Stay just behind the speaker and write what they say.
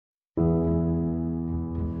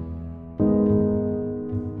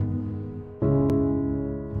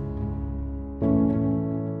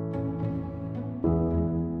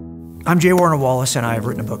I'm J. Warner Wallace, and I've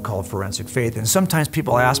written a book called Forensic Faith. And sometimes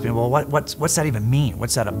people ask me, well, what's that even mean?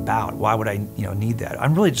 What's that about? Why would I need that?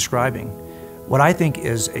 I'm really describing what I think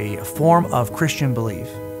is a form of Christian belief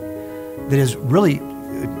that is really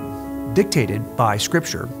dictated by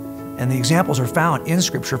Scripture. And the examples are found in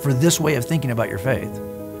Scripture for this way of thinking about your faith.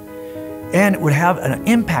 And it would have an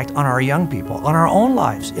impact on our young people, on our own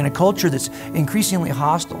lives, in a culture that's increasingly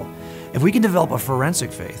hostile. If we can develop a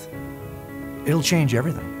forensic faith, it'll change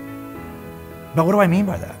everything. But what do I mean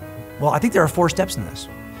by that? Well, I think there are 4 steps in this.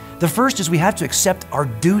 The first is we have to accept our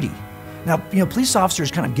duty. Now, police officers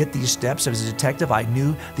kind of get these steps. As a detective, I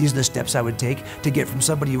knew these are the steps I would take to get from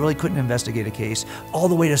somebody who really couldn't investigate a case all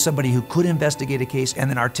the way to somebody who could investigate a case and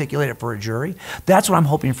then articulate it for a jury. That's what I'm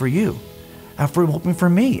hoping for you. I'm hoping for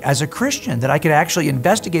me as a Christian, that I could actually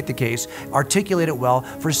investigate the case, articulate it well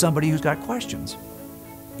for somebody who's got questions.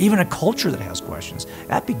 Even a culture that has questions.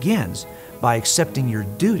 That begins by accepting your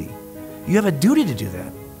duty. You have a duty to do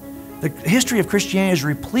that. The history of Christianity is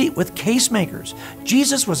replete with case makers.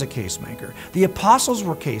 Jesus was a case maker. The apostles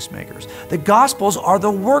were case makers. The Gospels are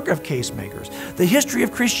the work of case makers. The history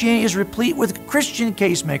of Christianity is replete with Christian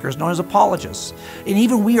case makers known as apologists. And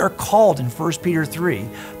even we are called in 1 Peter 3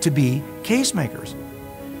 to be case makers.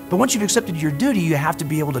 But once you've accepted your duty, you have to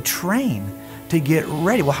be able to train to get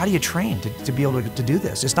ready. Well, how do you train to be able to do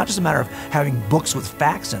this? It's not just a matter of having books with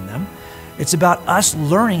facts in them. It's about us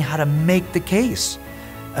learning how to make the case,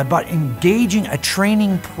 about engaging a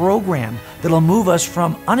training program that'll move us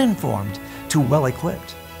from uninformed to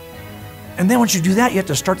well-equipped. And then once you do that, you have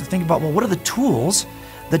to start to think about, well, what are the tools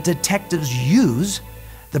that detectives use,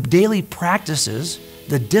 the daily practices,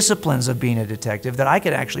 the disciplines of being a detective that I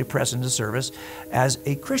could actually press into service as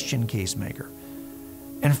a Christian case maker?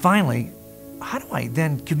 And finally, how do I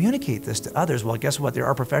then communicate this to others? Well, guess what? There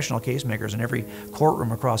are professional case makers in every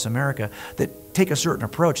courtroom across America that take a certain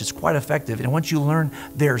approach. It's quite effective. And once you learn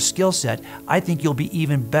their skill set, I think you'll be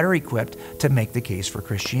even better equipped to make the case for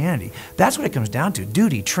Christianity. That's what it comes down to: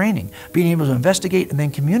 duty, training, being able to investigate and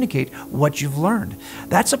then communicate what you've learned.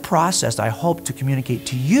 That's a process I hope to communicate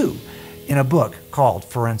to you in a book called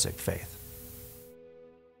Forensic Faith.